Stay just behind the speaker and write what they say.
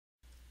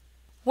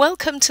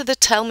Welcome to the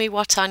Tell Me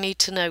What I Need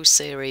to Know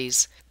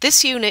series.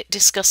 This unit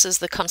discusses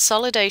the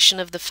consolidation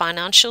of the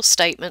financial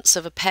statements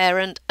of a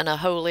parent and a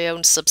wholly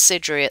owned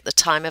subsidiary at the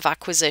time of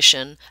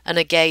acquisition and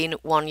again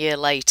 1 year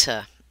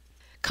later.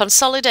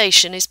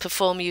 Consolidation is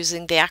performed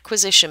using the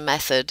acquisition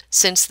method,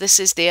 since this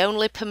is the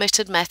only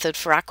permitted method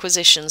for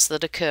acquisitions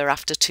that occur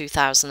after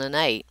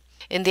 2008.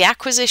 In the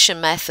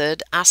acquisition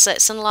method,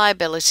 assets and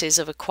liabilities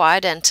of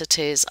acquired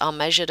entities are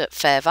measured at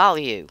fair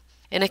value.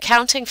 In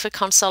accounting for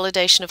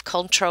consolidation of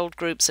controlled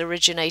groups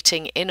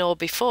originating in or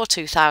before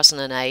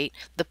 2008,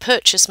 the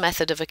purchase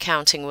method of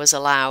accounting was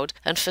allowed,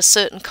 and for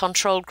certain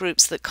controlled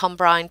groups that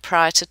combined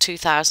prior to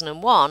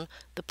 2001,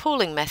 the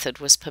pooling method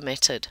was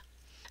permitted.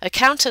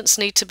 Accountants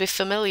need to be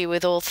familiar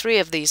with all three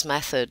of these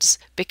methods,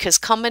 because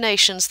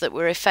combinations that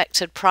were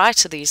effected prior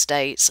to these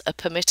dates are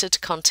permitted to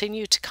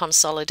continue to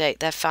consolidate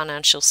their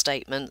financial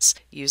statements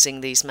using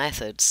these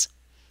methods.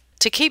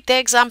 To keep the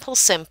example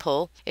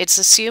simple, it's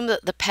assumed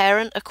that the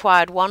parent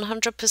acquired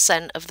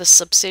 100% of the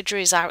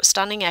subsidiary's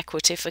outstanding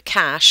equity for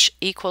cash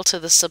equal to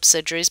the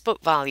subsidiary's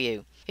book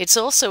value. It's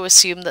also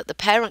assumed that the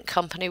parent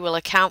company will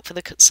account for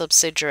the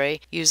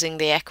subsidiary using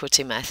the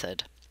equity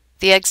method.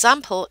 The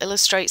example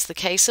illustrates the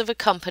case of a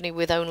company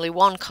with only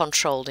one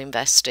controlled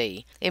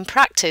investee. In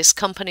practice,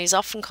 companies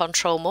often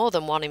control more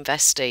than one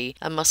investee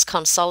and must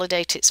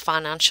consolidate its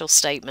financial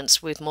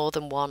statements with more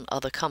than one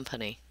other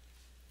company.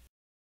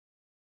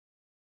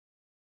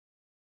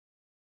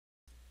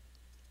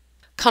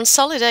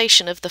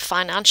 Consolidation of the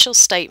financial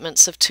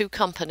statements of two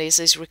companies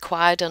is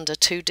required under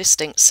two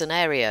distinct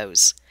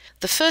scenarios.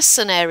 The first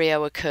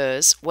scenario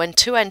occurs when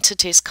two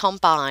entities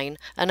combine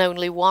and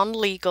only one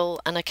legal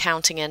and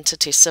accounting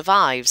entity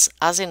survives,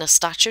 as in a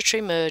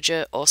statutory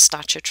merger or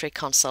statutory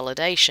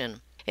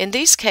consolidation. In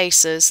these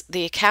cases,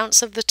 the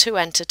accounts of the two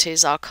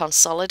entities are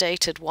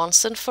consolidated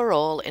once and for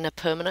all in a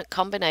permanent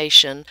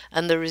combination,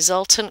 and the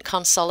resultant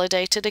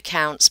consolidated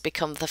accounts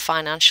become the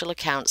financial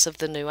accounts of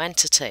the new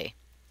entity.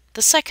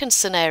 The second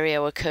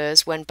scenario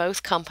occurs when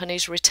both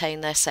companies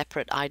retain their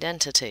separate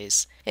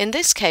identities. In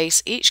this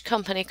case, each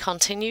company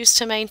continues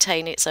to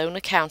maintain its own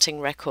accounting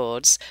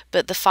records,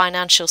 but the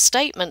financial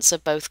statements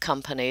of both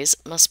companies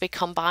must be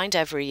combined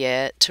every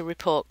year to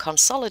report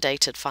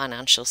consolidated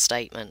financial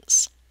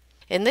statements.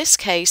 In this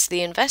case,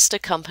 the investor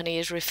company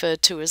is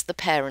referred to as the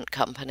parent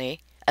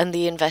company, and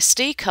the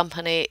investee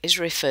company is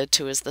referred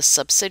to as the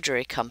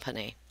subsidiary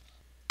company.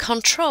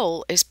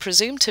 Control is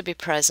presumed to be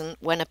present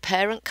when a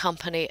parent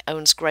company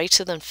owns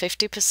greater than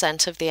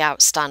 50% of the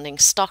outstanding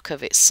stock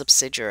of its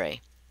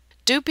subsidiary.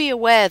 Do be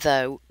aware,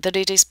 though, that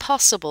it is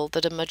possible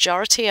that a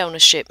majority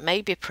ownership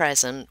may be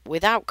present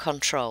without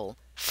control.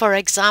 For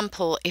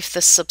example, if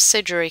the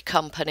subsidiary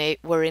company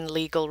were in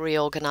legal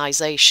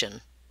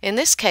reorganization. In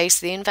this case,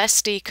 the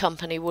investee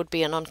company would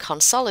be an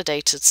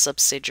unconsolidated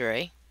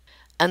subsidiary,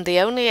 and the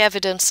only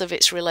evidence of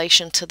its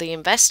relation to the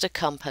investor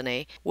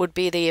company would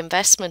be the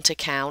investment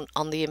account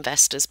on the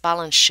investor's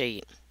balance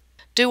sheet.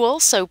 Do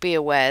also be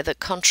aware that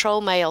control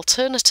may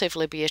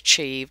alternatively be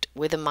achieved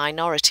with a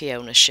minority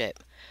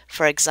ownership,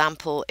 for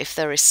example, if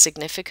there is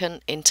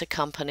significant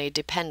intercompany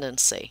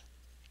dependency.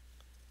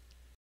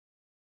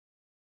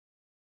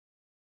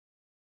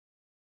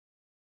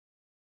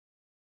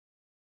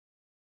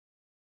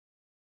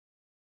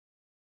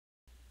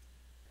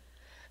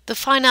 The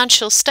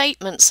financial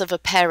statements of a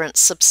parent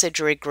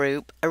subsidiary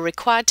group are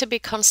required to be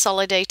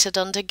consolidated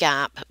under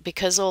GAAP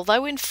because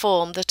although in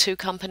form the two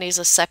companies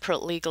are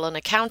separate legal and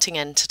accounting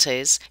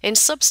entities, in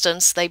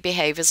substance they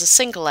behave as a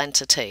single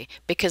entity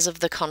because of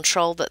the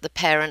control that the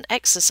parent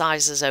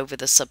exercises over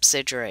the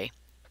subsidiary.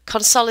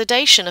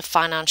 Consolidation of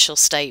financial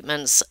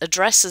statements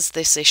addresses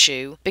this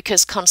issue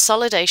because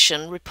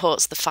consolidation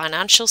reports the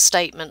financial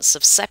statements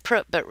of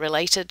separate but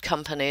related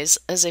companies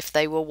as if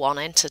they were one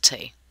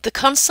entity. The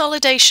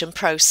consolidation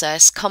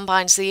process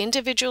combines the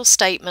individual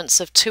statements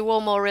of two or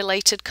more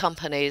related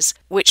companies,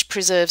 which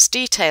preserves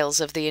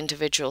details of the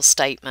individual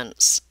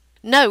statements.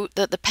 Note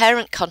that the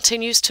parent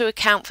continues to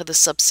account for the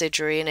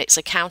subsidiary in its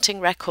accounting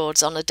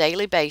records on a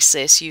daily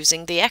basis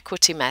using the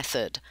equity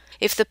method.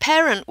 If the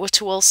parent were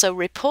to also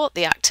report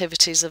the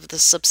activities of the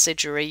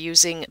subsidiary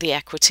using the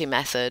equity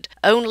method,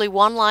 only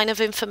one line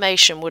of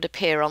information would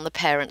appear on the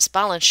parent's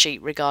balance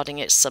sheet regarding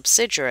its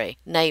subsidiary,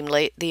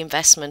 namely the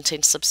investment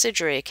in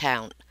subsidiary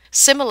account.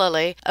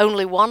 Similarly,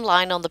 only one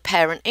line on the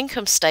parent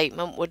income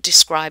statement would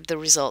describe the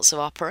results of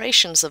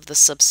operations of the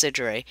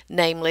subsidiary,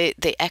 namely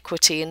the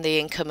equity in the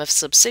income of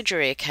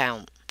subsidiary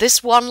account.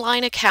 This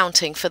one-line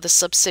accounting for the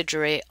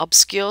subsidiary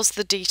obscures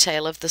the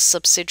detail of the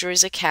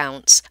subsidiary's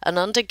accounts and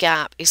under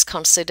GAAP is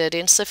considered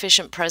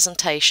insufficient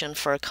presentation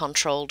for a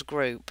controlled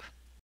group.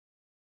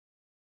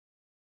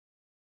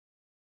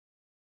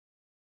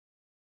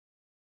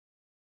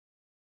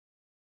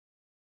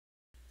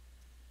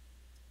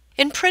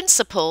 In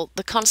principle,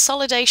 the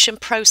consolidation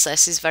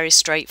process is very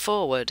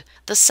straightforward.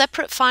 The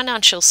separate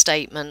financial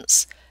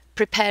statements,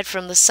 prepared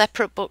from the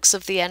separate books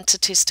of the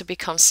entities to be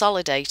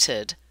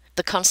consolidated,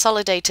 the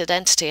consolidated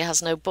entity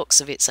has no books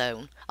of its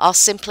own, are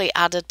simply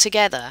added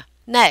together.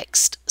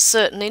 Next,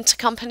 certain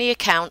intercompany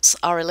accounts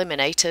are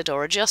eliminated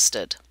or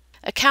adjusted.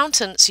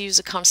 Accountants use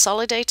a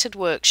consolidated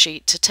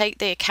worksheet to take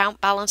the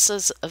account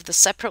balances of the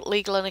separate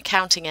legal and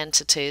accounting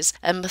entities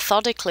and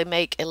methodically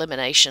make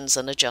eliminations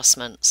and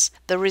adjustments.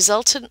 The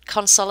resultant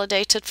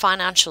consolidated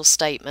financial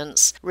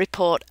statements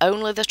report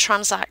only the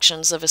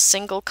transactions of a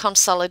single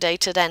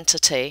consolidated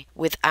entity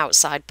with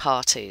outside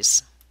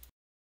parties.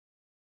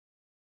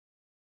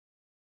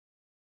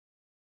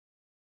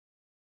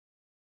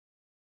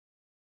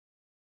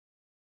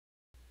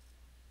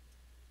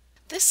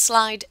 This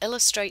slide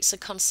illustrates a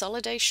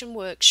consolidation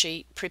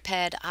worksheet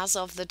prepared as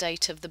of the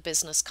date of the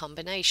business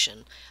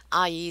combination,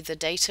 i.e. the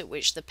date at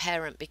which the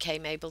parent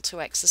became able to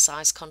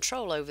exercise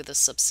control over the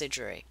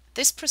subsidiary.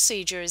 This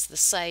procedure is the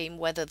same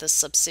whether the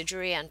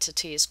subsidiary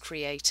entity is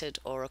created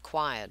or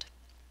acquired.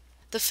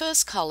 The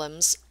first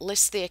columns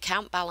list the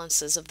account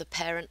balances of the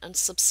parent and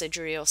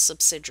subsidiary or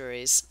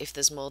subsidiaries if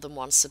there's more than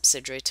one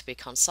subsidiary to be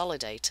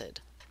consolidated.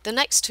 The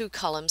next two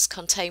columns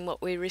contain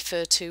what we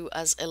refer to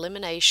as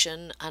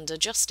elimination and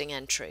adjusting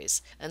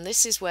entries, and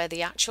this is where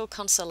the actual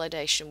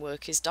consolidation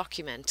work is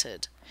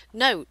documented.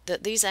 Note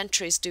that these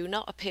entries do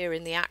not appear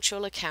in the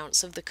actual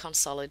accounts of the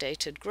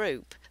consolidated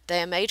group.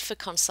 They are made for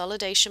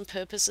consolidation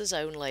purposes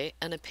only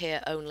and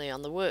appear only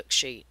on the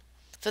worksheet.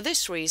 For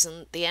this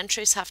reason, the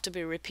entries have to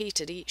be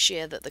repeated each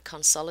year that the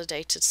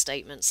consolidated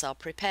statements are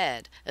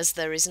prepared, as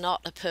there is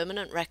not a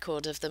permanent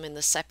record of them in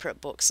the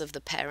separate books of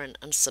the parent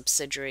and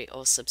subsidiary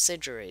or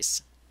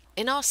subsidiaries.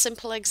 In our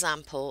simple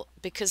example,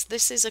 because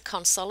this is a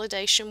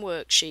consolidation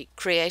worksheet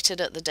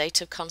created at the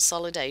date of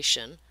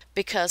consolidation,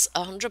 because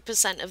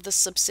 100% of the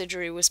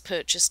subsidiary was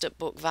purchased at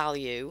book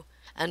value,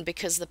 and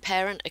because the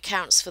parent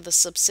accounts for the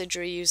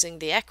subsidiary using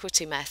the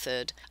equity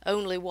method,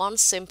 only one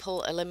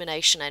simple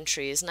elimination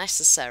entry is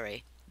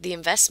necessary. The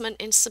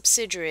investment in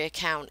subsidiary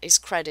account is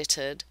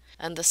credited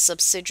and the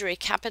subsidiary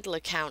capital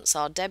accounts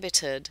are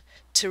debited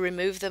to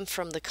remove them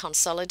from the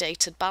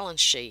consolidated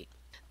balance sheet.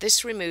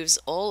 This removes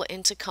all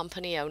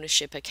intercompany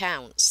ownership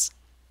accounts.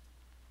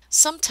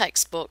 Some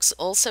textbooks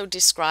also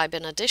describe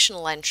an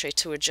additional entry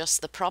to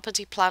adjust the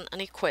property, plant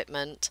and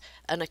equipment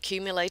and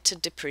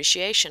accumulated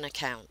depreciation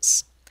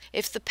accounts.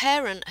 If the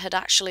parent had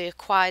actually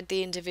acquired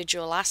the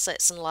individual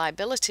assets and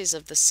liabilities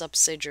of the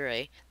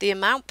subsidiary, the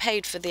amount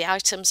paid for the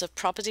items of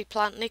property,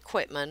 plant and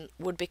equipment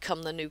would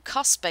become the new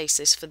cost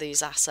basis for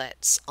these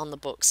assets on the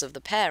books of the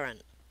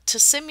parent. To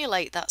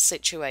simulate that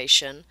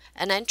situation,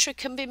 an entry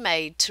can be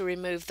made to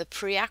remove the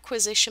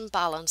pre-acquisition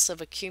balance of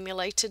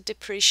accumulated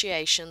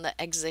depreciation that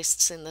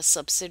exists in the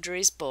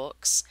subsidiary's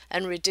books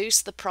and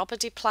reduce the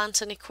property,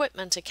 plant and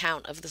equipment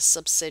account of the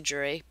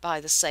subsidiary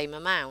by the same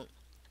amount.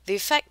 The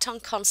effect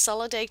on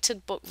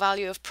consolidated book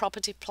value of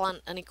property,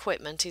 plant and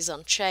equipment is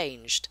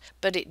unchanged,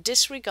 but it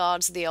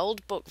disregards the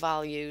old book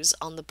values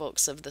on the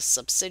books of the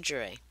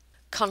subsidiary.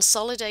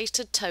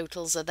 Consolidated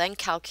totals are then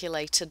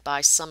calculated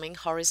by summing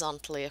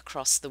horizontally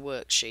across the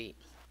worksheet.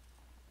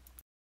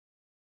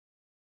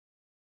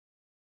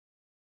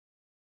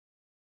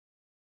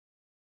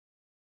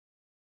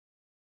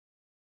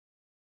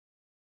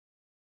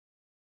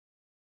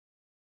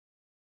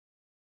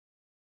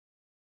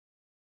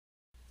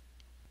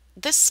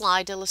 This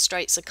slide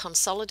illustrates a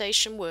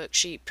consolidation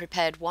worksheet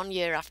prepared 1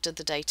 year after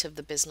the date of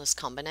the business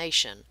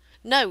combination.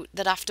 Note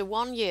that after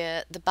 1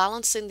 year, the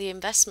balance in the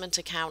investment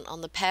account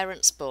on the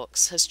parent's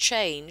books has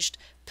changed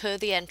per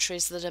the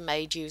entries that are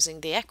made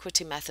using the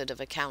equity method of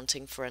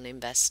accounting for an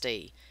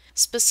investee.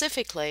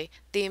 Specifically,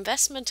 the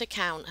investment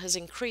account has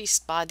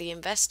increased by the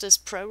investor's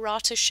pro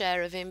rata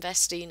share of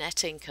investee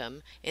net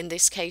income, in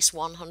this case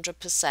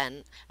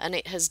 100%, and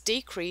it has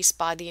decreased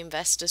by the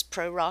investor's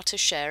pro rata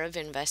share of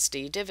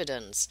investee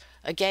dividends,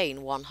 again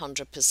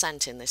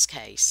 100% in this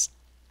case.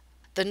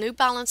 The new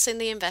balance in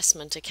the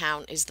investment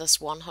account is thus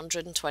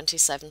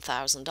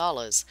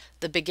 $127,000,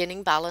 the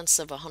beginning balance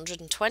of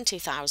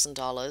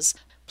 $120,000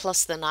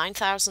 plus the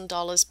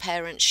 $9,000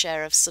 parent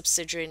share of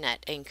subsidiary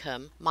net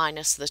income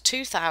minus the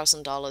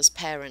 $2,000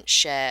 parent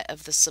share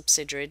of the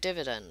subsidiary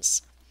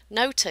dividends.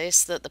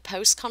 Notice that the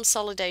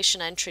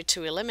post-consolidation entry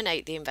to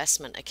eliminate the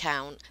investment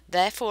account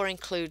therefore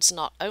includes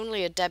not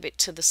only a debit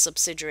to the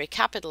subsidiary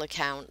capital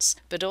accounts,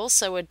 but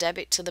also a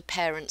debit to the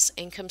parent's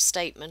income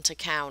statement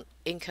account,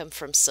 income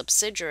from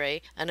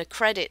subsidiary, and a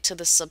credit to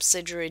the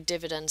subsidiary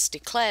dividends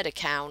declared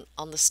account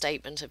on the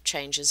statement of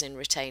changes in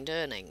retained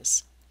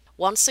earnings.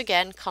 Once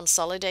again,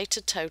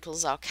 consolidated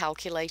totals are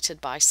calculated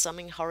by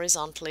summing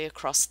horizontally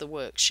across the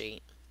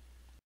worksheet.